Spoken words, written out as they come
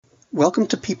Welcome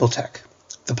to People Tech,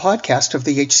 the podcast of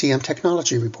the HCM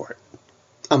Technology Report.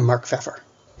 I'm Mark Pfeffer.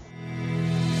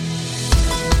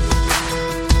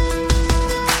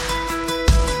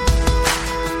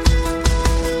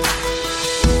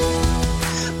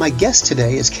 My guest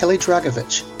today is Kelly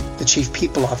Dragovich, the Chief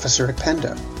People Officer at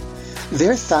Pendo.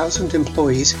 Their 1,000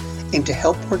 employees aim to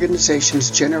help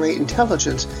organizations generate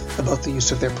intelligence about the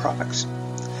use of their products.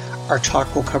 Our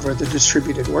talk will cover the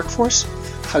distributed workforce,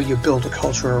 how you build a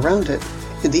culture around it,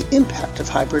 and the impact of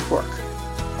hybrid work,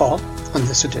 all on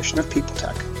this edition of People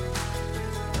Tech.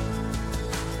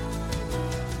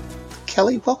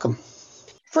 Kelly, welcome.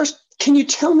 First, can you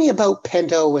tell me about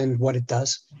Pendo and what it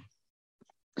does?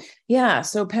 Yeah,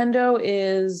 so Pendo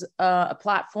is a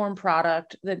platform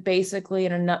product that basically,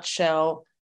 in a nutshell,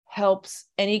 helps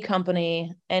any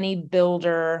company, any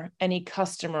builder, any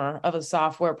customer of a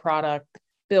software product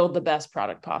build the best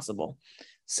product possible.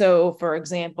 So, for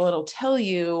example, it'll tell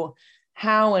you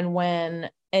how and when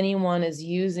anyone is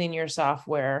using your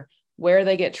software, where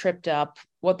they get tripped up,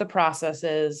 what the process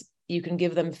is. You can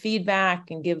give them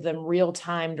feedback and give them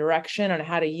real-time direction on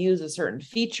how to use a certain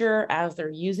feature as they're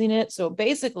using it. So it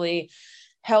basically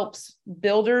helps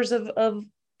builders of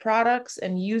products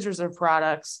and users of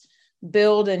products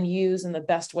build and use in the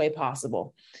best way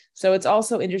possible. So it's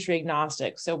also industry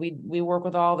agnostic. So we work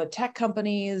with all the tech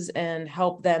companies and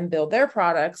help them build their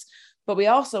products, but we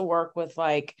also work with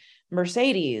like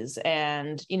Mercedes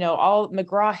and, all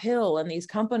McGraw-Hill and these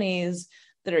companies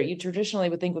that you traditionally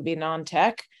would think would be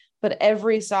non-tech, but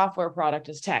every software product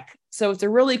is tech. So it's a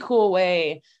really cool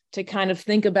way to kind of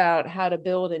think about how to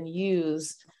build and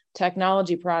use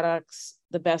technology products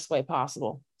the best way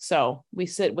possible. So we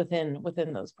sit within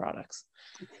those products.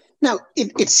 Now,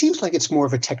 it seems like it's more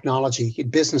of a technology, a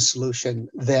business solution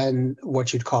than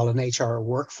what you'd call an HR or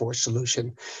workforce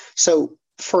solution. So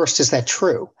first, is that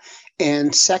true?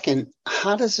 And second,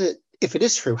 if it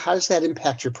is true, how does that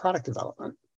impact your product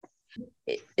development?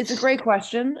 It's a great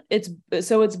question. It's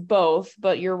both,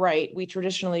 but you're right. We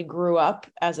traditionally grew up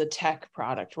as a tech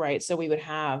product, right? So we would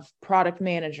have product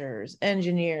managers,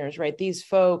 engineers, right? These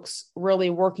folks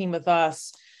really working with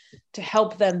us to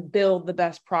help them build the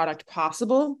best product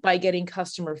possible by getting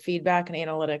customer feedback and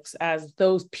analytics as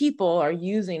those people are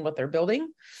using what they're building.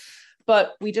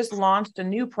 But we just launched a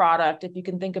new product. If you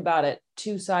can think about it,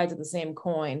 two sides of the same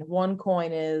coin. One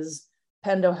coin is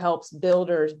Pendo helps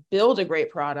builders build a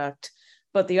great product,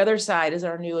 but the other side is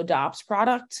our new Adopts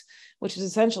product, which is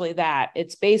essentially that.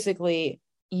 It's basically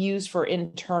used for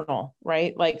internal,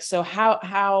 right? Like, so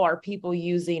how are people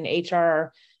using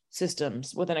HR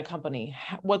systems within a company?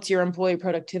 What's your employee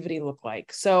productivity look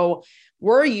like? So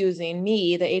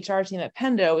the HR team at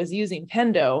Pendo is using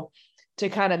Pendo to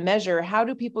kind of measure how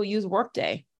do people use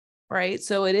Workday, right?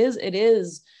 So it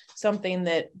is something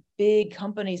that big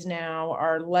companies now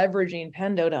are leveraging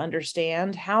Pendo to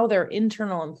understand how their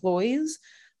internal employees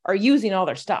are using all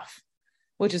their stuff,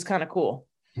 which is kind of cool.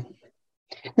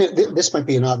 This might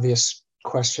be an obvious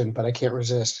question, but I can't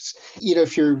resist.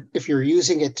 If you're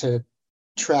using it to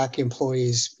track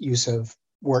employees' use of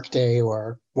Workday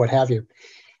or what have you,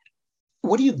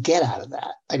 what do you get out of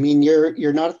that? I mean,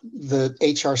 you're not the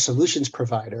HR solutions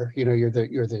provider. You're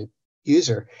the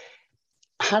user.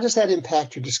 How does that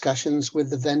impact your discussions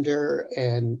with the vendor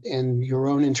and your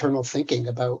own internal thinking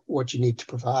about what you need to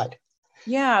provide?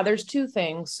 Yeah, there's two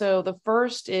things. So the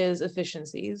first is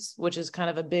efficiencies, which is kind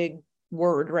of a big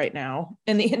word right now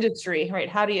in the industry, right?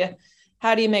 How do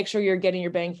you make sure you're getting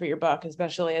your bang for your buck,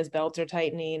 especially as belts are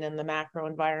tightening and the macro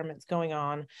environment's going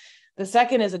on? The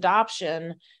second is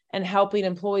adoption and helping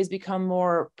employees become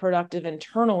more productive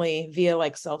internally via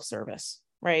like self-service,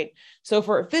 right? So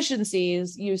for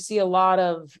efficiencies, you see a lot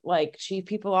of like chief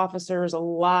people officers, a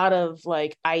lot of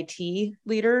like IT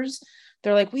leaders.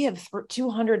 They're like, we have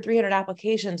 200, 300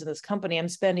 applications in this company. I'm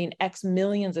spending X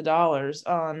millions of dollars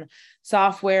on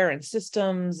software and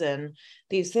systems and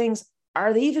these things.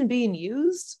 Are they even being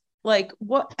used? Like,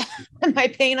 what am I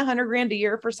paying $100,000 a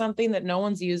year for something that no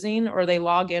one's using, or they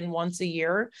log in once a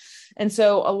year? And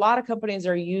so a lot of companies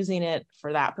are using it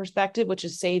for that perspective, which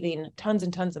is saving tons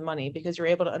and tons of money because you're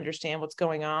able to understand what's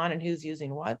going on and who's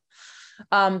using what.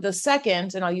 The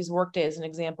second, and I'll use Workday as an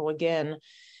example again,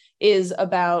 is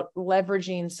about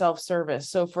leveraging self-service.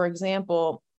 So for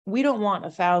example, we don't want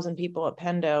 1,000 people at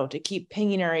Pendo to keep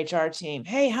pinging our HR team.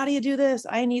 Hey, how do you do this?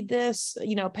 I need this,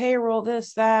 payroll,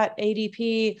 this, that,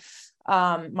 ADP,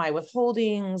 my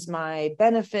withholdings, my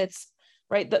benefits,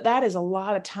 right? That is a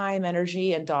lot of time,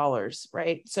 energy, and dollars,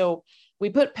 right? So we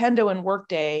put Pendo in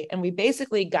Workday and we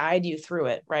basically guide you through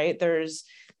it, right? There's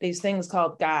these things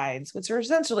called guides, which are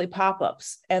essentially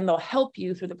pop-ups, and they'll help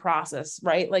you through the process,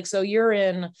 right? Like, so you're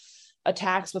in a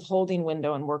tax withholding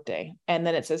window in Workday. And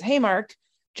then it says, hey, Mark,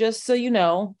 just so you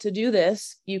know, to do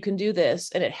this, you can do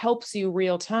this. And it helps you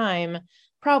real time,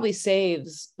 probably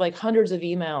saves like hundreds of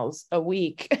emails a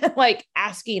week, like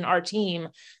asking our team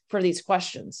for these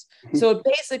questions. So it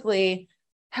basically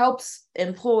helps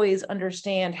employees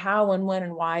understand how and when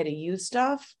and why to use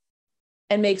stuff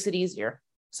and makes it easier.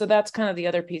 So that's kind of the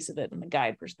other piece of it in the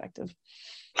guide perspective.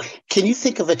 Can you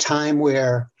think of a time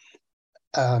where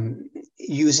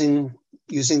using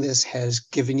this has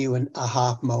given you an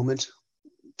aha moment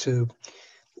to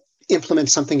implement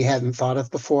something you hadn't thought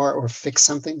of before, or fix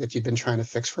something that you've been trying to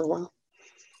fix for a while?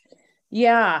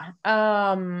 Yeah.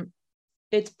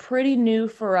 It's pretty new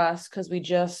for us because we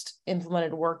just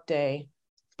implemented Workday,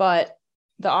 but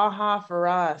the aha for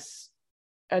us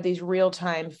are these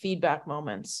real-time feedback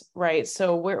moments, right?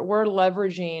 So we're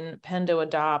leveraging Pendo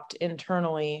Adopt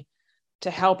internally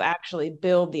to help actually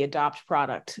build the Adopt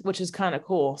product, which is kind of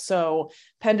cool. So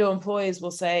Pendo employees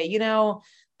will say, you know,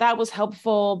 that was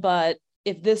helpful, but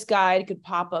if this guide could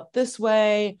pop up this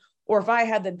way, or if I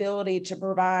had the ability to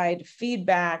provide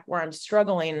feedback where I'm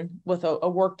struggling with a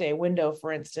Workday window,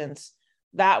 for instance,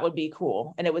 that would be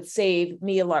cool. And it would save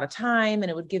me a lot of time and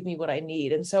it would give me what I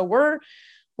need. And so we're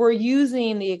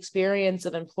using the experience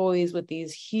of employees with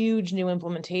these huge new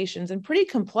implementations and pretty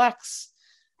complex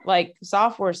like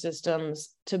software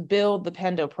systems to build the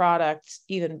Pendo product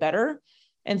even better.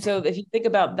 And so if you think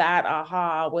about that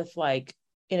aha with like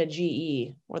in a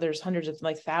GE where there's hundreds of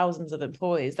like thousands of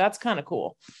employees, that's kind of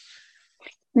cool.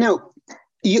 Now,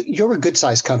 you're a good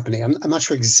sized company. I'm not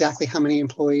sure exactly how many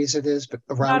employees it is, but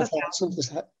around 1,000, is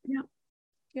that? Yeah.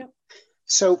 Yeah.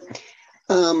 So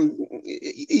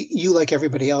you, like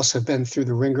everybody else, have been through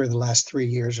the ringer the last 3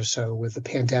 years or so with the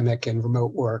pandemic and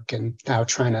remote work and now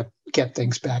trying to get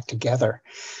things back together.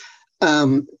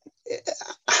 How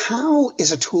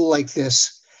is a tool like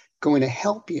this going to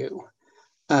help you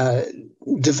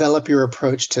develop your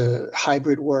approach to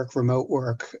hybrid work, remote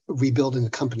work, rebuilding the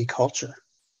company culture?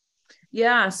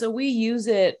 Yeah, so we use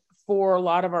it for a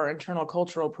lot of our internal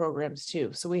cultural programs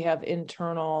too. So we have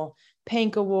internal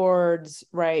PANK awards,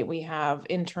 right? We have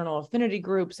internal affinity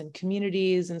groups and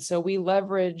communities. And so we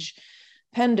leverage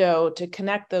Pendo to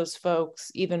connect those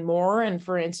folks even more. And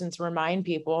for instance, remind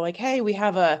people like, hey, we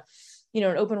have an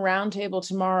open roundtable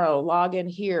tomorrow, log in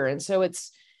here. And so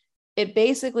it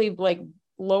basically like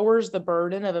lowers the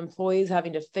burden of employees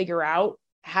having to figure out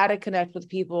how to connect with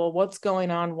people, what's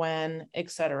going on when, et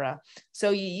cetera.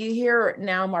 So you hear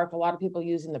now, Mark, a lot of people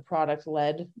using the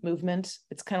product-led movement.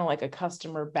 It's kind of like a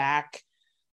customer back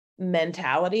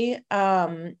mentality.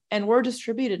 And we're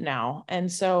distributed now.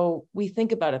 And so we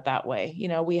think about it that way.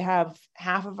 We have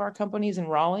half of our companies in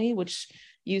Raleigh, which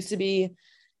used to be,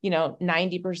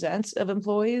 90% of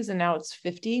employees, and now it's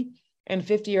 50, and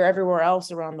 50 are everywhere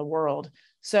else around the world.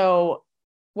 So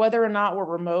whether or not we're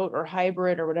remote or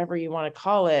hybrid or whatever you want to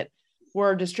call it,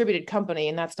 we're a distributed company,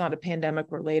 and that's not a pandemic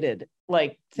related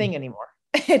thing anymore.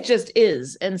 It just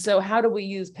is. And so how do we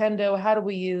use Pendo? How do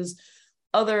we use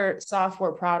other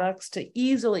software products to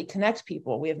easily connect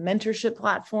people? We have mentorship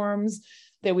platforms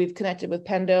that we've connected with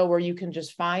Pendo where you can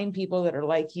just find people that are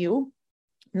like you,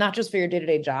 not just for your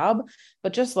day-to-day job,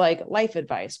 but just like life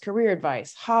advice, career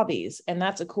advice, hobbies. And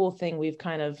that's a cool thing we've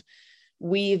kind of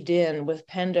weaved in with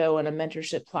Pendo and a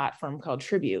mentorship platform called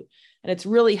Tribute. And it's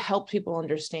really helped people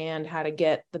understand how to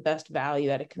get the best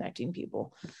value out of connecting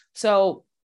people. So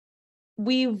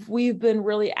we've been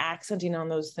really accenting on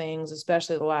those things,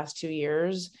 especially the last 2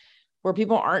 years, where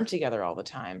people aren't together all the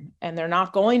time. And they're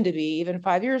not going to be even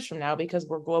 5 years from now because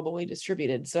we're globally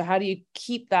distributed. So how do you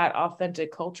keep that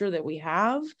authentic culture that we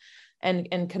have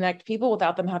and connect people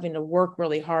without them having to work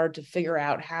really hard to figure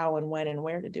out how and when and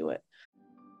where to do it?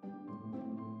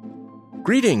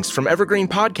 Greetings from Evergreen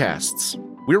Podcasts.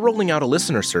 We're rolling out a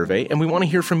listener survey, and we want to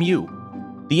hear from you.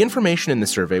 The information in the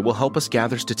survey will help us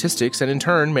gather statistics and in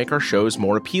turn make our shows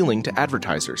more appealing to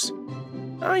advertisers.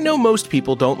 I know most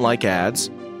people don't like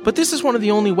ads, but this is one of the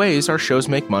only ways our shows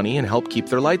make money and help keep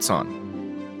their lights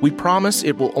on. We promise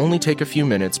it will only take a few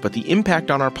minutes, but the impact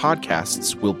on our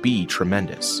podcasts will be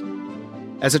tremendous.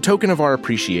 As a token of our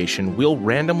appreciation, we'll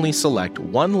randomly select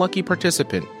one lucky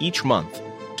participant each month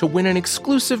to win an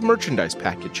exclusive merchandise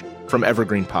package from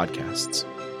Evergreen Podcasts.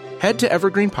 Head to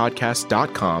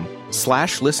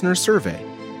evergreenpodcast.com/listener survey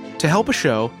to help a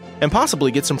show and possibly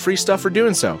get some free stuff for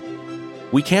doing so.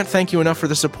 We can't thank you enough for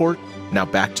the support. Now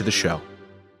back to the show.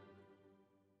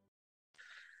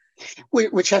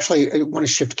 Which actually, I want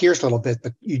to shift gears a little bit,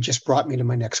 but you just brought me to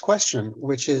my next question,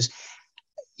 which is,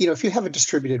 if you have a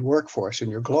distributed workforce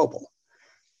and you're global,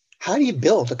 how do you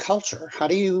build a culture? How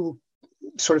do you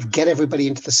sort of get everybody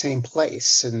into the same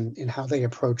place in how they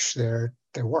approach their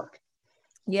work?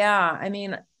 Yeah, I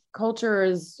mean, culture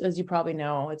is, as you probably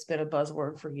know, it's been a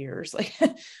buzzword for years. Like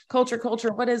culture,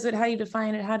 what is it? How do you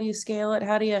define it? How do you scale it?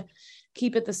 How do you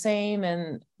keep it the same?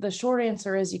 And the short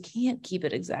answer is you can't keep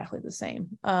it exactly the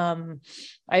same.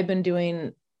 I've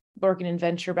been working in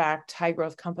venture-backed high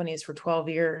growth companies for 12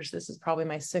 years. This is probably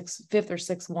my fifth or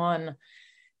sixth one.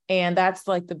 And that's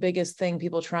like the biggest thing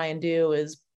people try and do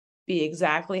is be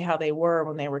exactly how they were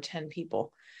when they were 10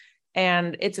 people.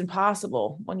 And it's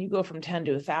impossible when you go from 10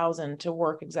 to 1,000 to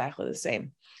work exactly the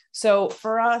same. So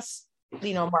for us,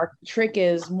 Mark, the trick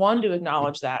is, one, to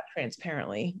acknowledge that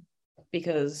transparently,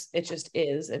 because it just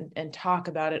is, and talk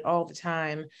about it all the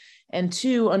time. And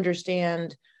two,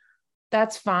 understand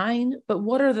that's fine, but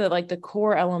what are the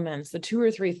core elements, the 2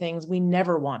 or 3 things we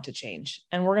never want to change?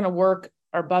 And we're going to work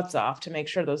our butts off to make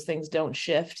sure those things don't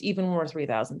shift, even when we're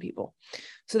 3,000 people.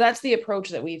 So that's the approach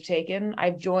that we've taken. I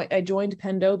joined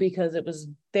Pendo because it was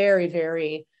very,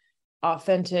 very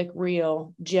authentic,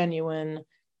 real, genuine,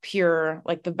 pure.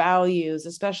 Like the values,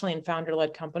 especially in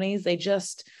founder-led companies, they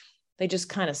just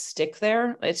kind of stick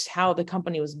there. It's how the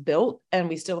company was built, and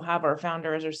we still have our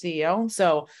founder as our CEO.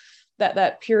 So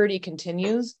that purity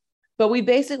continues. But we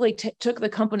basically took the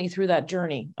company through that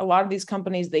journey. A lot of these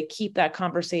companies, they keep that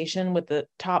conversation with the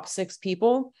top 6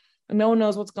 people. No one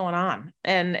knows what's going on.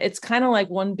 And it's kind of like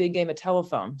one big game of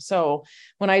telephone. So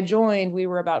when I joined, we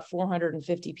were about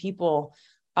 450 people.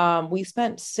 We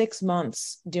spent 6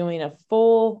 months doing a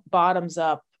full bottoms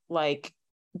up, like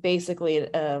basically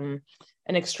an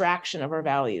extraction of our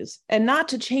values, and not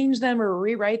to change them or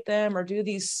rewrite them or do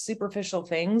these superficial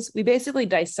things. We basically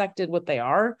dissected what they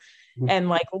are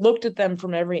and looked at them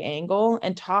from every angle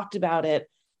and talked about it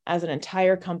as an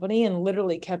entire company, and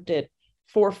literally kept it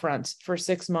forefront for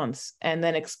 6 months, and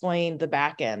then explained the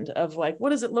back end of what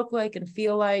does it look like and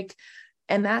feel like.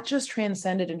 And that just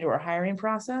transcended into our hiring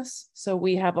process. So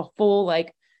we have a full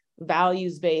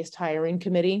values-based hiring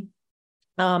committee.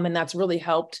 And that's really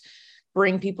helped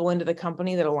bring people into the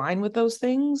company that align with those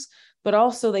things, but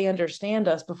also they understand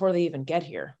us before they even get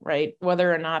here, right?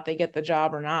 Whether or not they get the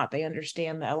job or not, they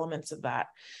understand the elements of that.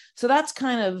 So that's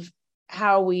kind of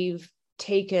how we've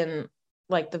taken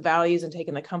the values and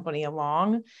taken the company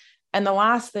along. And the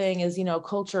last thing is,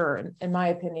 culture, in my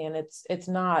opinion, it's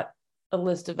not a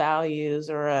list of values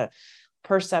or a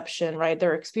perception, right?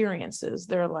 They're experiences.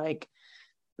 They're like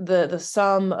the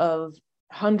sum of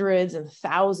hundreds and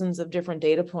thousands of different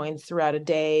data points throughout a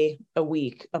day, a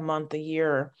week, a month, a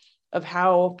year, of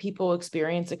how people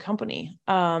experience a company.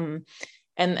 And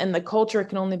the culture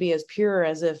can only be as pure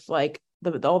as if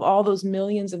all those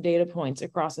millions of data points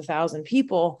across 1,000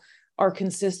 people are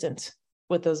consistent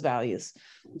with those values.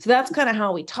 So that's kind of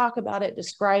how we talk about it,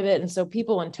 describe it. And so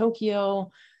people in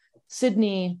Tokyo,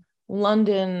 Sydney,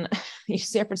 London,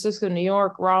 San Francisco, New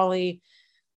York, Raleigh,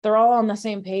 they're all on the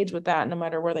same page with that, no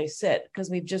matter where they sit,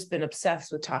 because we've just been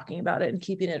obsessed with talking about it and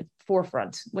keeping it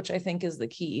forefront, which I think is the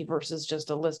key, versus just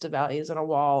a list of values on a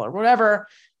wall or whatever.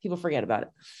 People forget about it.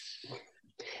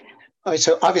 All right,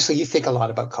 so obviously you think a lot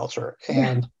about culture,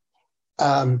 and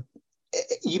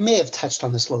you may have touched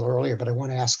on this a little earlier, but I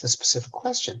want to ask the specific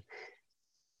question.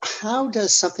 How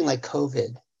does something like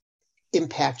COVID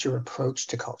impact your approach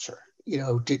to culture?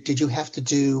 Did you have to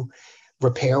do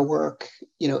repair work,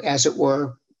 as it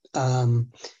were?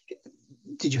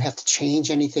 Did you have to change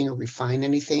anything or refine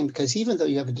anything? Because even though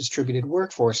you have a distributed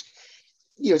workforce,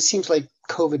 it seems like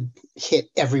COVID hit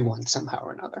everyone somehow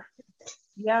or another.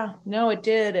 Yeah, no, it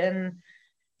did. And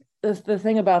the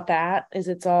thing about that is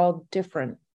it's all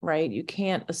different, right? You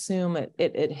can't assume it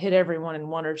hit everyone in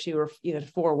 1 or 2 or even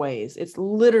 4 ways. It's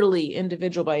literally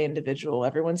individual by individual.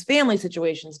 Everyone's family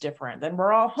situation is different. Then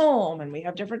we're all home and we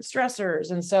have different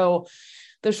stressors. And so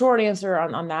the short answer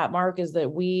on that, Mark, is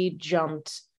that we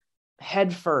jumped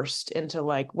headfirst into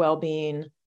well-being,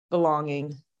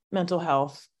 belonging, mental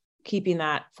health, keeping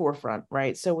that forefront,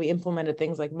 right? So we implemented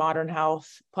things like Modern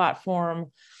Health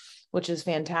platform, which is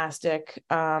fantastic.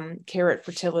 Carrot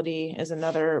Fertility is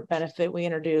another benefit we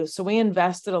introduced. So we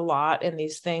invested a lot in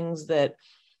these things that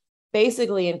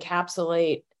basically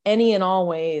encapsulate any and all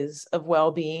ways of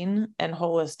well-being and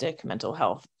holistic mental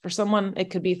health. For someone,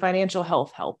 it could be financial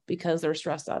health help because they're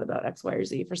stressed out about X, Y, or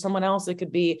Z. For someone else, it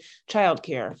could be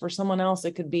childcare. For someone else,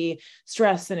 it could be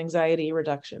stress and anxiety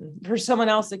reduction. For someone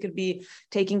else, it could be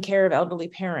taking care of elderly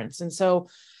parents. And so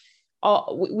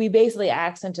we basically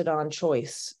accented on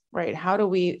choice, right? How do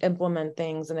we implement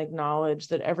things and acknowledge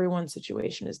that everyone's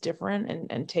situation is different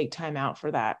and take time out for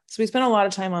that? So we spent a lot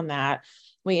of time on that.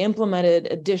 We implemented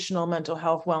additional mental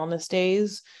health wellness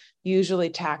days usually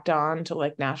tacked on to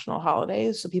like national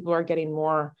holidays. So people are getting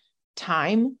more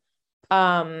time.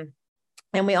 And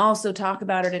we also talk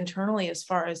about it internally as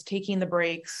far as taking the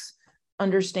breaks,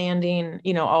 understanding,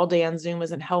 all day on Zoom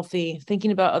isn't healthy,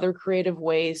 thinking about other creative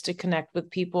ways to connect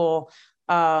with people,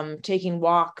 taking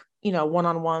walk,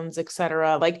 one-on-ones, et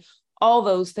cetera, like all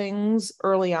those things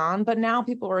early on. But now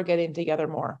people are getting together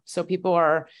more. So people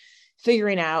are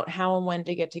figuring out how and when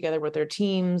to get together with their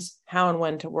teams, how and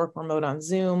when to work remote on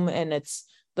Zoom. And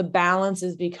the balance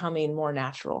is becoming more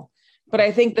natural. But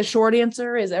I think the short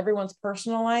answer is everyone's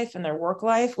personal life and their work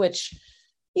life, which,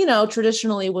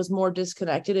 traditionally was more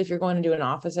disconnected. If you're going into an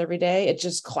office every day, it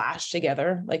just clashed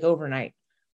together like overnight.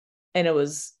 And it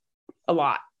was a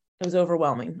lot. It was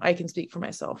overwhelming. I can speak for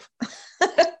myself.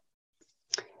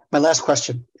 My last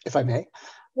question, if I may.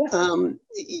 Yeah.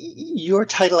 Your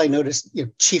title, I noticed,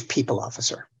 Chief People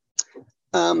Officer.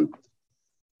 I've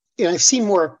seen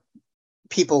more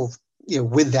people,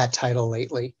 with that title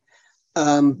lately.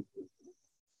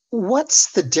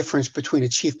 What's the difference between a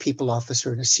Chief People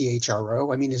Officer and a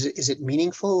CHRO? I mean, is it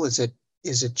meaningful? Is it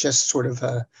just sort of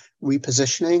a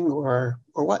repositioning or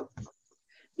what?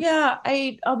 Yeah,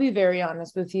 I'll be very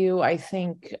honest with you. I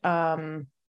think some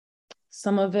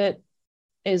of it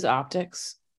is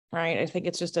optics, right? I think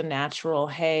it's just a natural,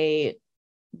 hey,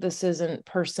 this isn't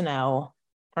personnel,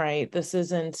 right? This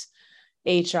isn't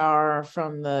HR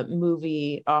from the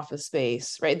movie Office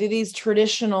Space, right? These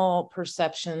traditional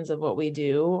perceptions of what we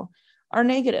do are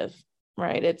negative,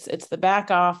 right? It's the back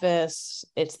office,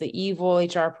 it's the evil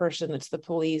HR person that's the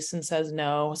police and says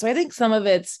no. So I think some of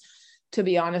it's, to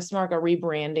be honest, Mark, a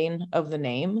rebranding of the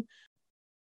name.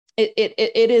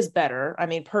 It is better. I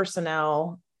mean,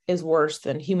 personnel is worse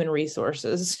than human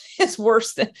resources. It's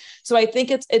worse than, so I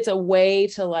think it's a way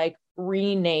to like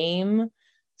rename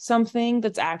something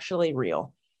that's actually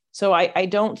real. So I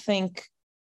don't think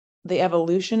the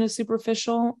evolution is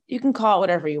superficial. You can call it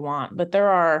whatever you want, but there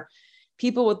are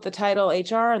people with the title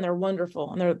HR and they're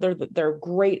wonderful and they're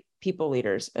great people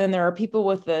leaders. And there are people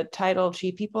with the title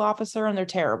Chief People Officer and they're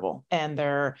terrible and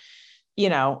they're,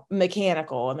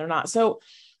 mechanical and they're not. So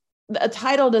a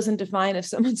title doesn't define if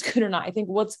someone's good or not. I think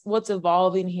what's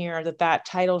evolving here that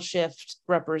title shift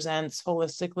represents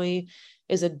holistically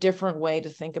is a different way to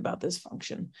think about this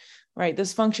function, right?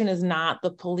 This function is not the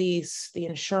police, the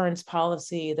insurance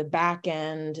policy, the back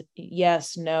end,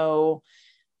 yes, no.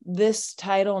 This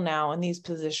title now and these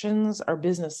positions are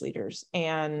business leaders.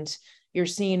 And you're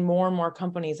seeing more and more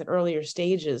companies at earlier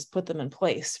stages put them in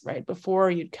place, right?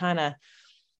 Before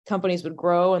companies would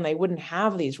grow and they wouldn't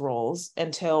have these roles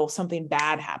until something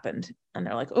bad happened. And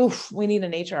they're like, oof, we need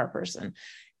an HR person.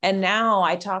 And now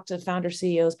I talk to founder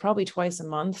CEOs probably twice a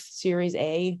month, Series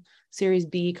A, Series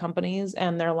B companies.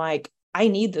 And they're like, I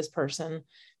need this person.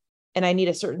 And I need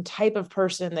a certain type of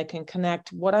person that can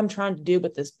connect what I'm trying to do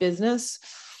with this business,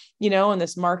 and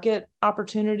this market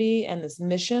opportunity and this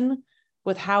mission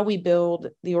with how we build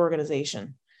the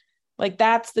organization. Like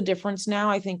that's the difference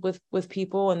now, I think, with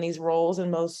people in these roles.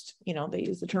 And most, they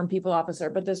use the term people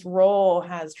officer, but this role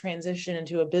has transitioned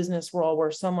into a business role where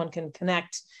someone can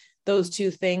connect those two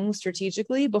things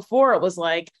strategically. Before it was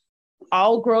like,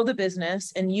 I'll grow the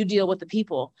business and you deal with the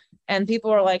people. And people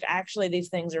are like, actually, these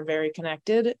things are very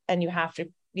connected and you have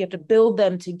to build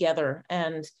them together.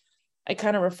 And I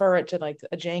kind of refer it to like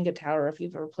a Jenga tower. If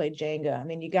you've ever played Jenga, I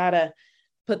mean, you got to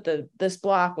put this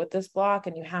block with this block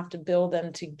and you have to build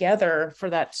them together for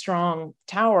that strong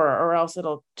tower or else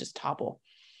it'll just topple.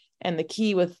 And the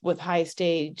key with high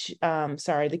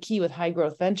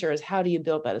growth venture is how do you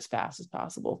build that as fast as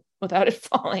possible without it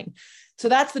falling? So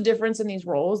that's the difference in these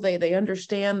roles. They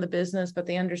understand the business, but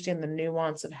they understand the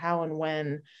nuance of how and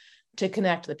when to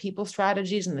connect the people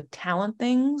strategies and the talent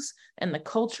things and the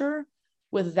culture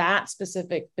with that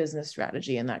specific business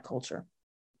strategy and that culture.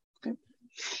 Okay.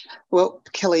 Well,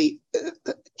 Kelly,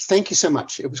 thank you so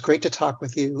much. It was great to talk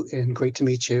with you and great to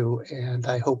meet you. And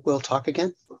I hope we'll talk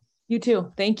again. You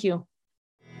too. Thank you.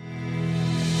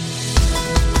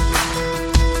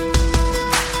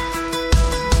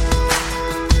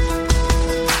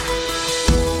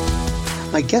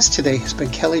 My guest today has been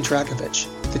Kelly Dragovich,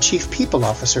 the Chief People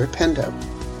Officer at Pendo.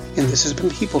 And this has been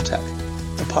People Tech,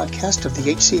 the podcast of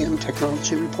the HCM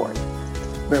Technology Report.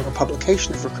 We're a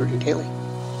publication of Recruiting Daily.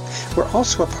 We're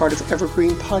also a part of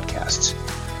Evergreen Podcasts.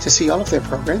 To see all of their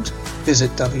programs,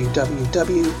 visit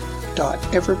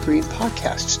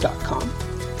www.evergreenpodcasts.com.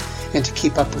 And to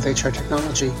keep up with HR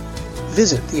technology,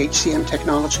 visit the HCM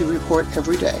Technology Report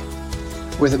every day.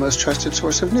 We're the most trusted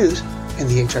source of news in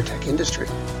the HR tech industry.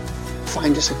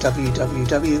 Find us at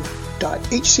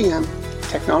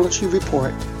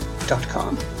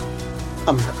www.hcmtechnologyreport.com.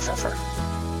 I'm Mark Pfeffer.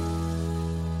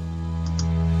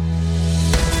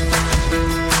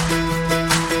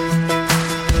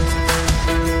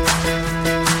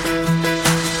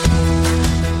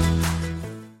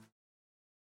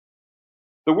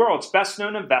 The world's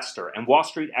best-known investor and Wall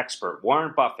Street expert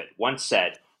Warren Buffett once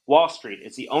said, "Wall Street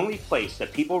is the only place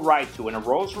that people ride to in a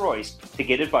Rolls-Royce to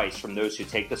get advice from those who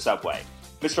take the subway."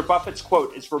 Mr. Buffett's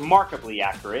quote is remarkably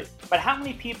accurate, but how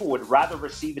many people would rather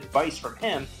receive advice from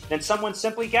him than someone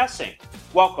simply guessing?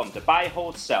 Welcome to Buy,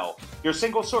 Hold, Sell, your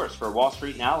single source for Wall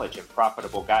Street knowledge and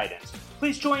profitable guidance.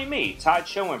 Please join me, Todd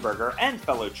Schoenberger, and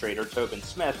fellow trader Tobin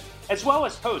Smith, as well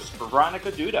as host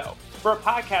Veronica Dudo, for a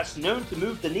podcast known to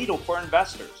move the needle for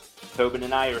investors. Tobin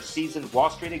and I are seasoned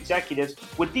Wall Street executives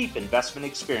with deep investment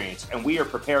experience, and we are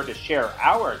prepared to share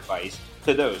our advice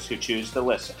to those who choose to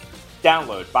listen.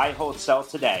 Download Buy, Hold, Sell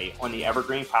today on the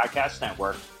Evergreen Podcast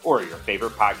Network or your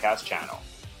favorite podcast channel.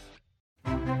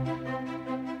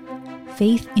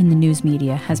 Faith in the news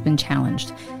media has been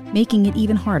challenged, making it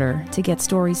even harder to get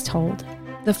stories told.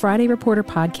 The Friday Reporter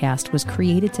podcast was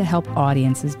created to help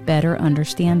audiences better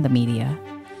understand the media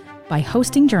by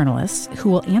hosting journalists who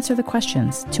will answer the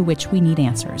questions to which we need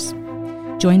answers.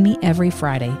 Join me every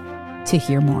Friday to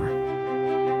hear more.